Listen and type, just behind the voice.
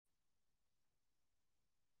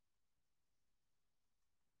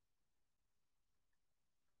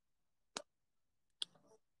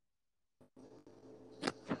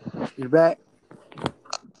You back?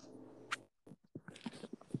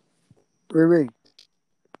 Riri,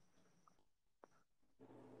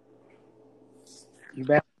 you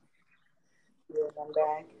back? Yeah, I'm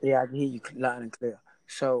back. Yeah, I can hear you loud and clear.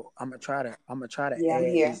 So I'm gonna try to Yeah, I'm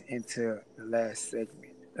add here. this into the last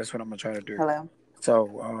segment. That's what I'm gonna try to do. Hello.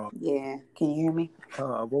 So Yeah, can you hear me?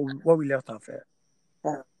 what we left off at?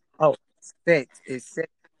 Oh, Oh, sex is sex.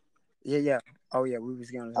 Yeah, yeah. Oh yeah, we was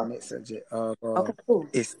getting on the okay. next subject of Okay, cool.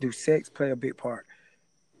 is do sex play a big part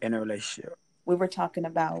in a relationship? We were talking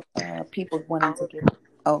about people wanting to get.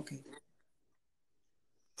 Okay.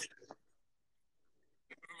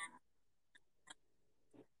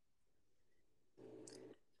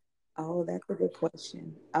 Oh, that's a good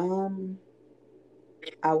question.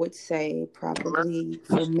 I would say probably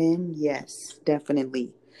for men, yes,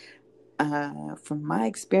 definitely. From my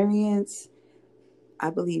experience, I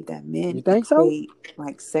believe that You men think so? equate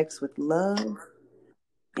like sex with love.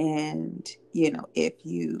 And, if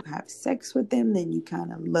you have sex with them, then you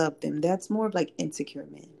kind of love them. That's more of like insecure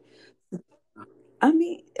men. I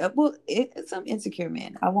mean, well, some insecure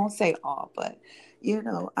men. I won't say all, but,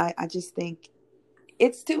 I just think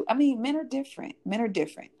it's too, I mean, men are different. Men are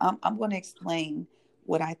different. I'm going to explain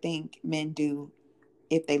what I think men do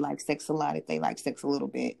if they like sex a lot, if they like sex a little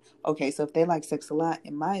bit. Okay, so if they like sex a lot,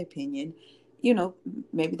 in my opinion,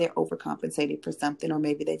 maybe they're overcompensated for something, or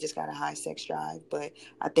maybe they just got a high sex drive. But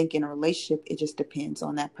I think in a relationship, it just depends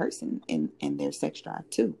on that person and their sex drive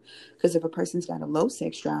too. Because if a person's got a low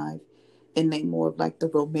sex drive and they more of like the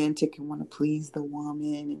romantic and want to please the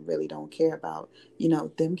woman and really don't care about,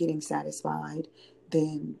 them getting satisfied,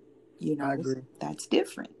 then, I agree. that's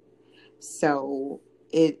different. So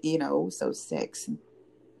so sex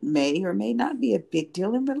may or may not be a big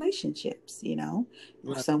deal in relationships. Yeah,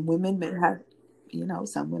 Some women may have,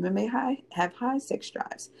 some women may have high sex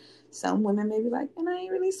drives. Some women may be like, and I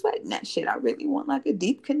ain't really sweating that shit. I really want like a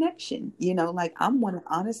deep connection. Like I'm one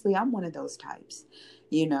of those types.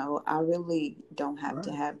 I really don't have to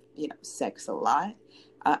right. have, sex a lot.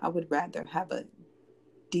 I would rather have a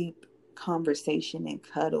deep conversation and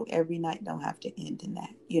cuddle every night. Don't have to end in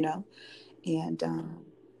that.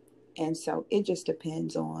 And so it just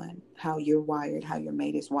depends on how you're wired, how your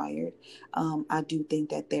mate is wired. I do think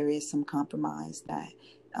that there is some compromise that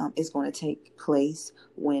is going to take place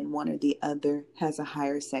when one or the other has a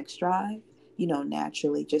higher sex drive,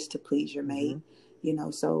 naturally, just to please your Hmm.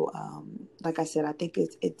 mate. So like I said, I think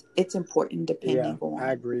it's important Yeah, depending I on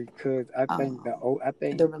agree. Cause I think um, I the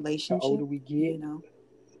think the older relationship, we get,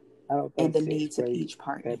 I don't and think the sex needs of plays each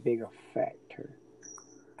partner. that big a factor.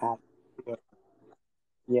 I,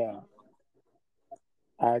 yeah,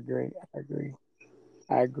 I agree. I agree.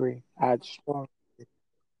 I agree. I strong.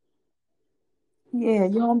 Yeah,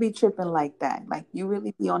 you don't be tripping like that. Like you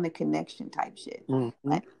really be on the connection type shit. Hmm.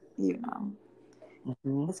 Like, you know,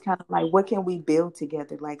 Hmm. it's kind of like what can we build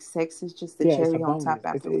together? Like sex is just the Yeah, it's a cherry on top bonus.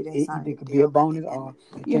 after we done It signed either a could be a deal bonus and or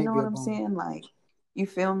it you can't know be what a I'm bonus. saying? Like you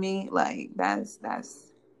feel me? Like that's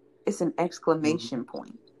it's an Hmm. exclamation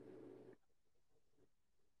point.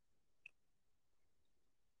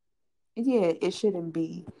 Yeah, it shouldn't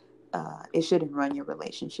be it shouldn't run your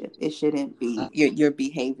relationship. It shouldn't be your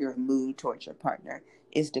behavior and mood towards your partner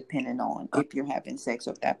is dependent on if you're having sex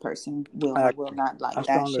or if that person will I or will agree. not. I Like that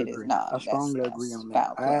strongly shit is agree. not I strongly agree that's on that.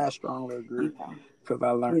 foul I play. strongly agree You know. because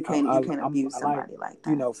I learned. You can't I'm abuse I like somebody like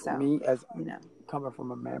that. for So, me as you know, coming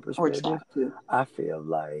from a man or perspective, try to. I feel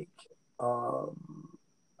like um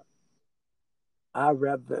I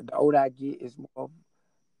rather the older I get is more of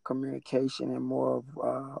communication and more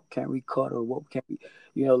of can we cuddle, what can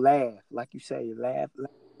we laugh, like you say, laugh,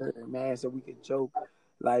 man, so we could joke,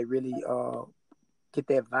 like really get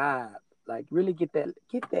that vibe, like really get that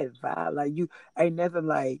vibe, like you ain't nothing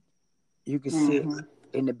like you can sit Hmm.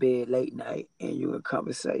 in the bed late night and you can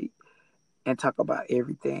conversate and talk about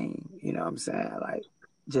everything, you know what I'm saying? Like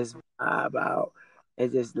just vibe out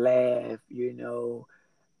and just laugh,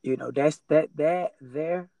 that's that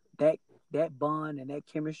there that that bond and that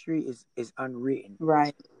chemistry is unwritten.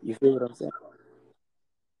 Right. You feel what I'm saying?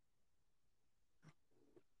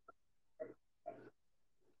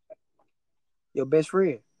 Your best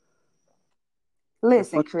friend, your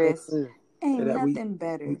Listen, fucking best Chris, friend. ain't That nothing we,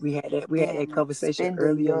 better we had that than conversation spending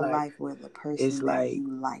earlier. your Like life with a it's person that like you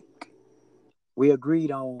like. we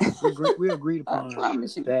agreed I upon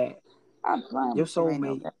promise you. that I your promise you ain't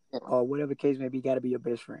no soulmate better feeling. or whatever case may be got to be your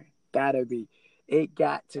best friend. Gotta be. It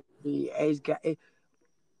got to be.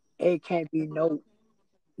 It can't be no.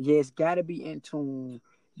 Yeah, it's got to be in tune.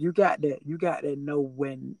 You got to know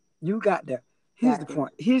when you got to. Here's the Got to.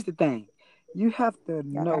 point. Here's the thing. You have to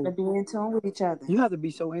Y'all gotta know. be in tune with each other. You have to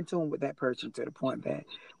be so in tune with that person to the point that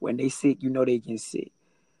when they sick, you know they get sick.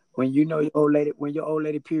 When you know your old lady, when your old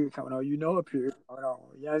lady period coming on, you know a period coming on.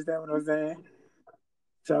 You understand what I'm saying?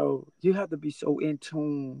 So you have to be so in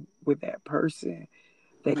tune with that person.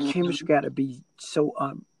 That chemistry got to be so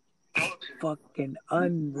fucking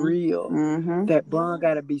unreal. Mm-hmm. That bond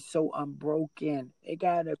got to be so unbroken. It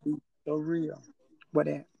got to be so real. What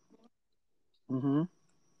that? Mm-hmm.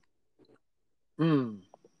 Mm.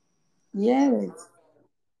 Yes.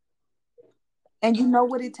 And you know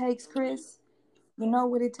what it takes, Chris? You know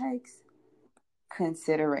what it takes?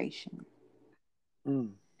 Consideration.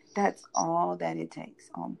 Mm. That's all that it takes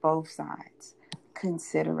on both sides.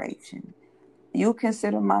 Consideration. You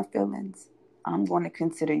consider my feelings, I'm going to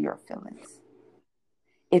consider your feelings.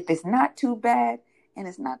 If it's not too bad and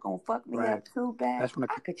it's not going to fuck me Right. up too bad, That's when the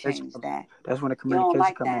I could communication. change that. That's when the You don't communication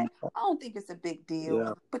like come in. that? I don't think it's a big deal.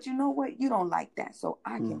 Yeah. But you know what? You don't like that. So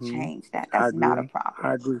I can Mm-hmm. change that. I That's not a agree. problem.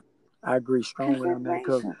 I agree. I agree strongly on that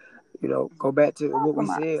because Consideration. go back to what we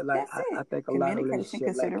Compromise. said. Like That's I it. think a lot of Communication, relationships lack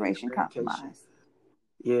in consideration, communication. compromise.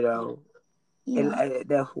 You know,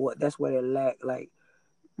 Yeah. that's what it lack. Like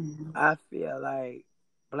Mm-hmm. I feel like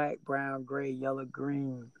black, brown, gray, yellow,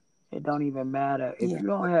 green. It don't even matter if Yeah. you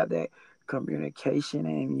don't have that communication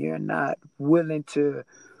and you're not willing to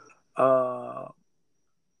uh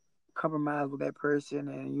compromise with that person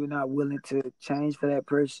and you're not willing to change for that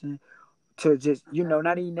person to just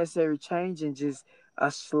not even necessarily changing, just a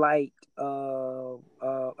slight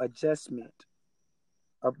adjustment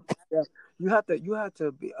of, yeah, you have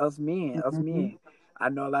to be Mm-hmm. us men. I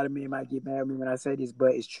know a lot of men might get mad at me when I say this,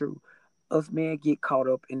 but it's true. Us men get caught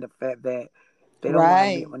up in the fact that they don't want to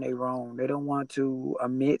admit Right. when they wrong. They don't want to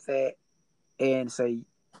admit that and say,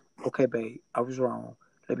 okay, babe, I was wrong,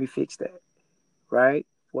 let me fix that. Right?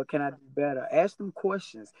 What can I do better? Ask them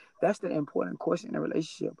questions. That's the important question in a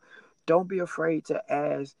relationship. Don't be afraid to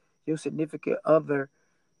ask your significant other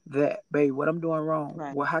that, babe, what I'm doing wrong.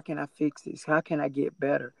 Right. Well, how can I fix this? How can I get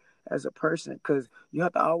better as a person? Because you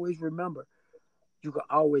have to always remember, you can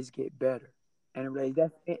always get better. And really,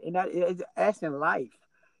 it's asking life.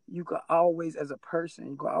 You can always, as a person,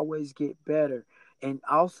 you can always get better. And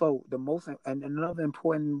also, and another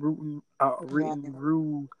important Right. written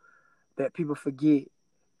rule that people forget: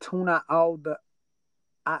 tune out all the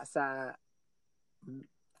outside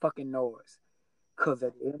fucking noise. Because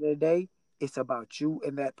at the end of the day, it's about you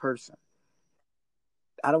and that person.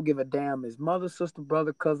 I don't give a damn. His mother, sister,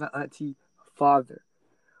 brother, cousin, auntie, father.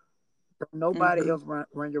 Don't nobody Mm-hmm. else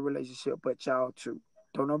run your relationship but y'all two.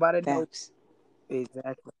 Don't nobody know Facts.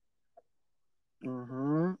 exactly.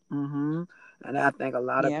 And I think a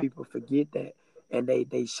lot of Yeah. people forget that, and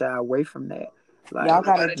they shy away from that. Y'all Like,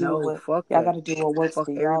 gotta do no, what fuck y'all that. gotta do what works Fuck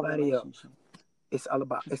for y'all everybody else. relationship. It's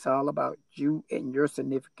all about you and your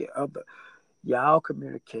significant other. Y'all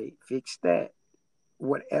communicate, fix that.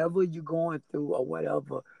 Whatever you're going through or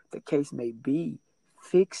whatever the case may be,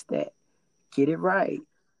 fix that. Get it right.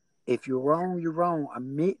 If you're wrong, you're wrong.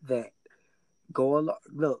 Admit that. Go along.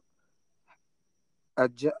 Look,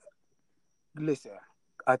 adjust, listen.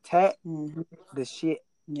 Attack Mm-hmm. the shit.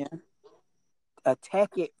 Yeah.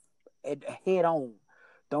 Attack it head on.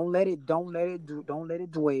 Don't let it. Don't let it do. Don't let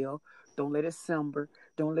it dwell. Don't let it simmer.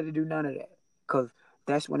 Don't let it do none of that. Cause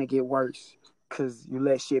that's when it get worse. Cause you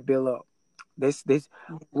let shit build up. This.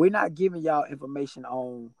 We're not giving y'all information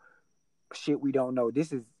on shit we don't know.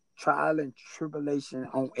 This is trial and tribulation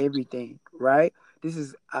on everything, right? This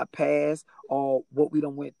is our past or what we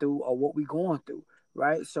done went through or what we going through,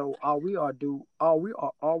 right? So all we are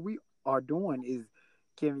doing is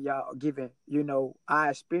giving our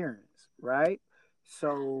experience, right?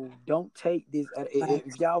 So don't take this.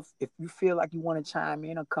 Facts. If you feel like you want to chime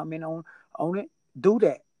in or come in on it, do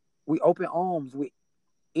that. We open arms with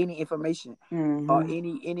any information or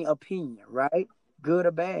Mm-hmm. any opinion, right? Good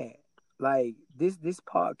or bad. Like this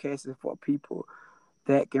podcast is for people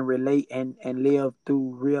that can relate and live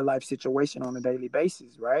through real life situation on a daily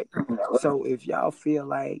basis, right? So if y'all feel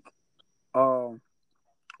like um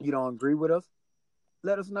you don't agree with us,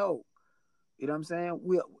 let us know. You know what I'm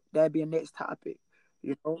saying? That'd be a next topic.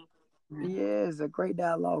 You know? Yeah, it's a great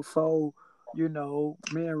dialogue. So, me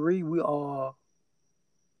and Ree, we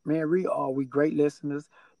great listeners.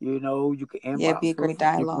 You can Yeah, be a inbox us. great We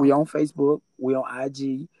dialogue. on Facebook. We on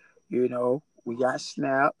IG. We got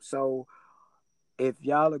Snap. So if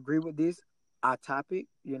y'all agree with this, our topic,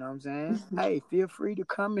 you know what I'm saying? Hey, feel free to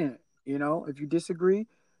comment. If you disagree,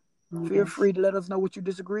 feel Yes. free to let us know what you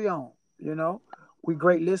disagree on. You know, we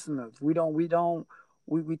great listeners. We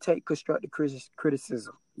take constructive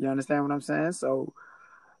criticism. You understand what I'm saying? So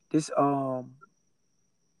this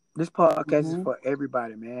This podcast is Hmm. for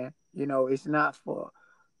everybody, man. You know, it's not for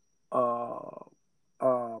uh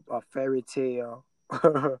a fairy tale,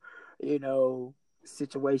 you know,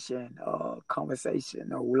 situation,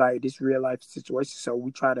 conversation, or like this real life situation. So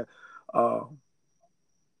we try to uh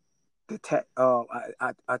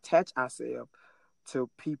attach ourselves to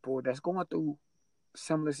people that's going through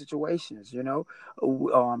similar situations. You know,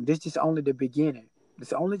 this is only the beginning.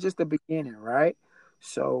 It's only just the beginning, right?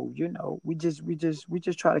 So you know, we just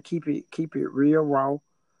try to keep it real, raw,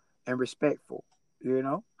 and respectful. You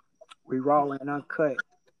know, we raw and uncut.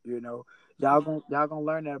 You know, y'all gonna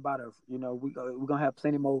learn that about us. You know, we gonna have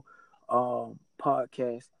plenty more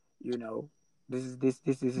podcasts. You know, this is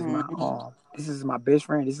my best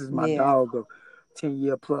friend. This is my Yeah. dog of 10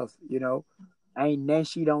 year plus. You know, ain't nothing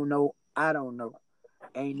she don't know. I don't know.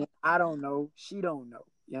 Ain't nothing I don't know. She don't know.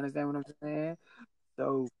 You understand what I'm saying?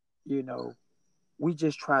 So you know, we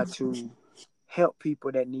just try to help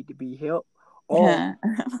people that need to be helped, or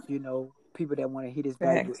you know, people that want to hear this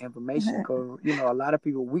valuable Facts. information. Because you know, a lot of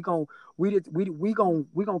people we gonna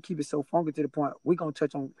keep it so funky to the point we gonna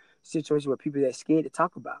touch on situations where people that scared to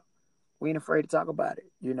talk about. We ain't afraid to talk about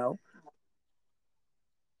it. You know.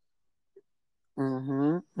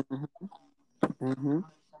 Mhm. Mhm. Mhm.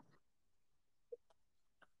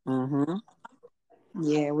 Mhm.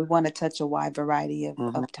 Yeah, we want to touch a wide variety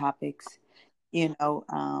Mhm. of topics,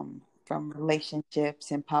 from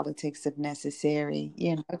relationships and politics if necessary,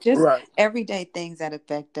 just Right. everyday things that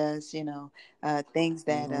affect us, things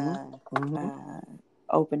that Mhm. Mhm. uh,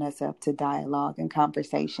 open us up to dialogue and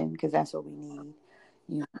conversation because that's what we need.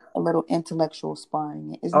 A little intellectual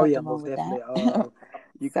sparring. There's Oh yeah, nothing wrong most with definitely. that.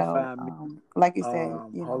 You can So, find me. like you said,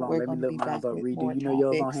 Hold on, we're let me going to look be mine back up. with Reed, do more you know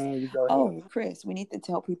yours on topics. hand? You go ahead. Oh, Chris, we need to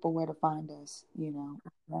tell people where to find us,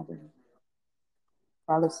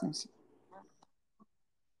 our listeners.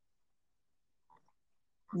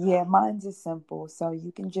 Yeah, mine's is simple. So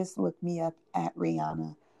you can just look me up at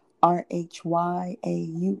Rihanna, Rhyauna.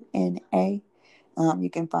 You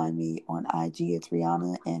can find me on IG. It's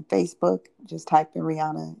Rihanna, and Facebook. Just type in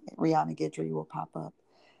Rihanna Gidry will pop up.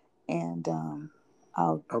 And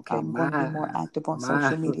Okay, I'm going to be more active on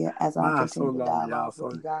social media as I mine's so continue to long, y'all. dialogue with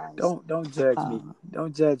So you guys. don't judge me. Um,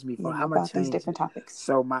 Don't judge me for. I'm gonna about these change different it. topics.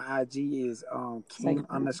 So my IG is Say King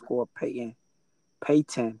underscore Payton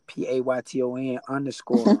Payton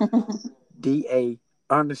underscore DA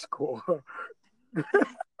underscore.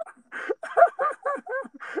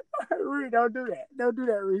 Reed, don't do that. Don't do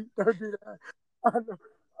that, Reed. Don't do that.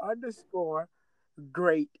 Underscore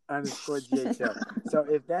great underscore GHL. So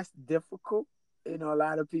if that's difficult, you know, a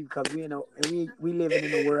lot of people because we living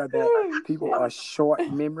in a world that people are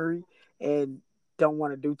short memory and don't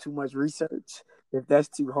want to do too much research. If that's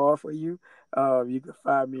too hard for you, you can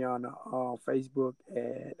find me on Facebook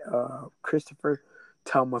at Christopher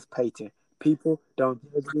Thomas Payton. People don't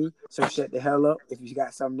judge me, so shut the hell up. If you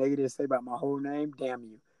got something negative to say about my whole name, damn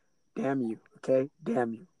you, okay,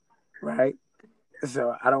 damn you, right?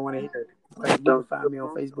 So I don't want to hear it. But you can find me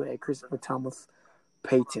on Facebook at Christopher Thomas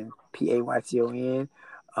Payton, Payton.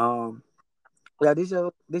 Yeah, this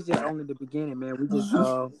just only the beginning, man. We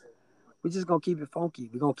just gonna keep it funky.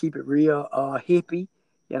 We're gonna keep it real hippie.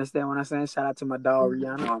 You understand what I'm saying? Shout out to my dog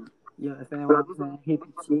Rihanna. You understand what I'm saying?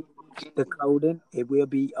 Hippie chick. The clothing. It will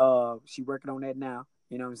be she working on that now.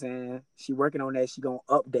 You know what I'm saying? She working on that, she gonna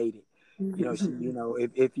update it. You know,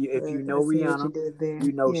 if you I know see what you Rihanna, did there.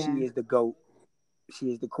 you know Yeah, she is the GOAT.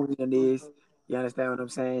 She is the queen of this. You understand what I'm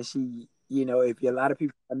saying? If you, a lot of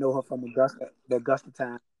people know her from the Augusta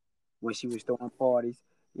time when she was throwing parties.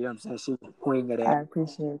 You know what I'm saying? She was the queen of I that.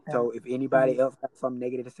 appreciate that. So if anybody else got something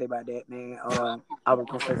negative to say about that, man, I was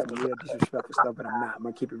gonna say some real disrespectful stuff, but I'm not. I'm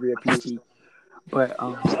gonna keep it real PG. But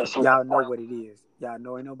y'all know what it is. Y'all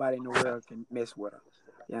know ain't nobody in the world can mess with her.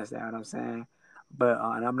 You understand what I'm saying? But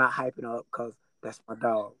and I'm not hyping her up because that's my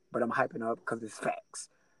dog. But I'm hyping her up because it's facts.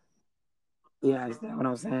 You understand what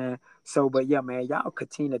I'm saying? So, but yeah, man, y'all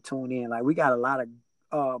continue to tune in. Like we got a lot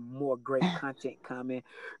of more great content coming,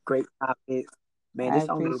 great topics. Man, I this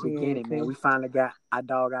only the appreciate it, beginning, man. Chris. We finally got our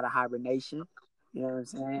dog out of hibernation. You know what I'm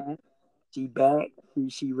saying? She back.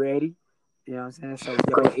 She ready. You know what I'm saying? So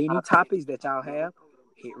yeah, but any topics that y'all have,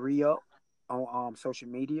 hit re up on social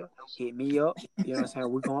media. Hit me up. You know what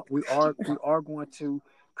I'm saying? We are going to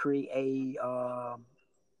create a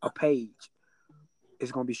page.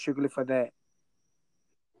 It's gonna be strictly for that.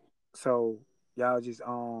 So y'all just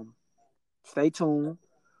stay tuned.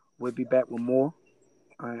 We'll be back with more.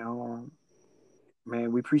 And,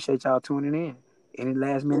 man, we appreciate y'all tuning in. Any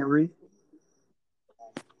last minute read?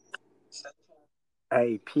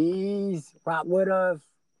 Hey, peace. Rock with us.